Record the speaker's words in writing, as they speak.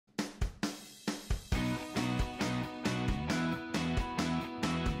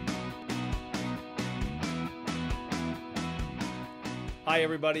Hi,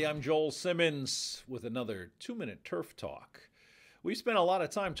 everybody. I'm Joel Simmons with another 2-Minute Turf Talk. We spent a lot of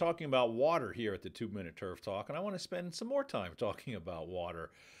time talking about water here at the 2-Minute Turf Talk, and I want to spend some more time talking about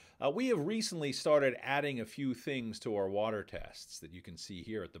water. We have recently started adding a few things to our water tests that you can see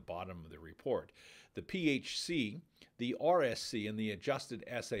here at the bottom of the report. The PHC, the RSC, and the adjusted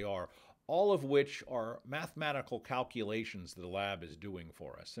SAR, all of which are mathematical calculations the lab is doing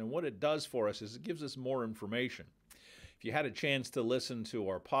for us. And what it does for us is it gives us more information. If you had a chance to listen to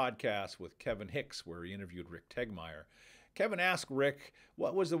our podcast with Kevin Hicks, where he interviewed Rick Tegmeyer, Kevin asked Rick,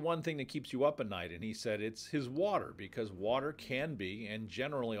 what was the one thing that keeps you up at night? And he said it's his water, because water can be, and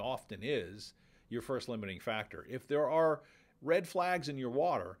generally often is, your first limiting factor. If there are red flags in your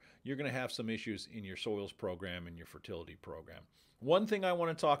water, you're going to have some issues in your soils program and your fertility program. One thing I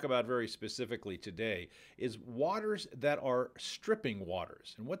want to talk about very specifically today is waters that are stripping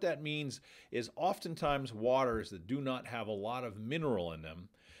waters. And what that means is oftentimes waters that do not have a lot of mineral in them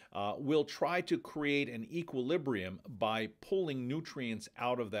will try to create an equilibrium by pulling nutrients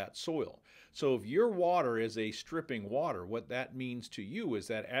out of that soil. So if your water is a stripping water, what that means to you is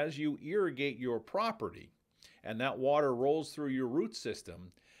that as you irrigate your property, and that water rolls through your root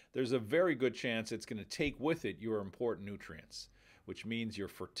system, there's a very good chance it's going to take with it your important nutrients, which means your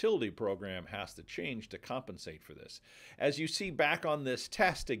fertility program has to change to compensate for this. As you see back on this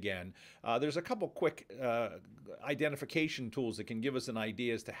test again, there's a couple quick identification tools that can give us an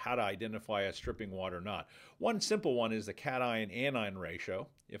idea as to how to identify a stripping water or not. One simple one is the cation-anion ratio.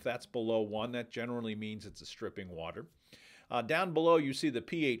 If that's below 1, that generally means it's a stripping water. Down below, you see the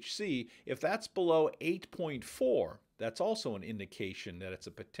PHC. If that's below 8.4, that's also an indication that it's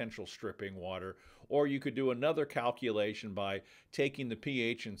a potential stripping water. Or you could do another calculation by taking the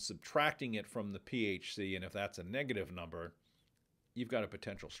pH and subtracting it from the PHC, and if that's a negative number, you've got a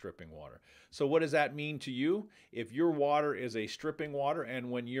potential stripping water. So what does that mean to you? If your water is a stripping water,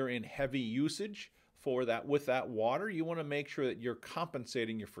 and when you're in heavy usage for that with that water, you want to make sure that you're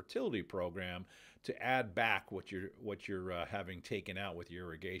compensating your fertility program to add back what you're having taken out with your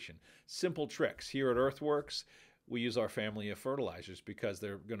irrigation. Simple tricks. Here at Earthworks, we use our family of fertilizers because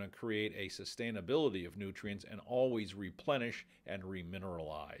they're going to create a sustainability of nutrients and always replenish and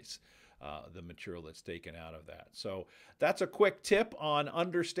remineralize the material that's taken out of that. So that's a quick tip on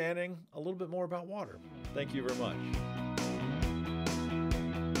understanding a little bit more about water. Thank you very much.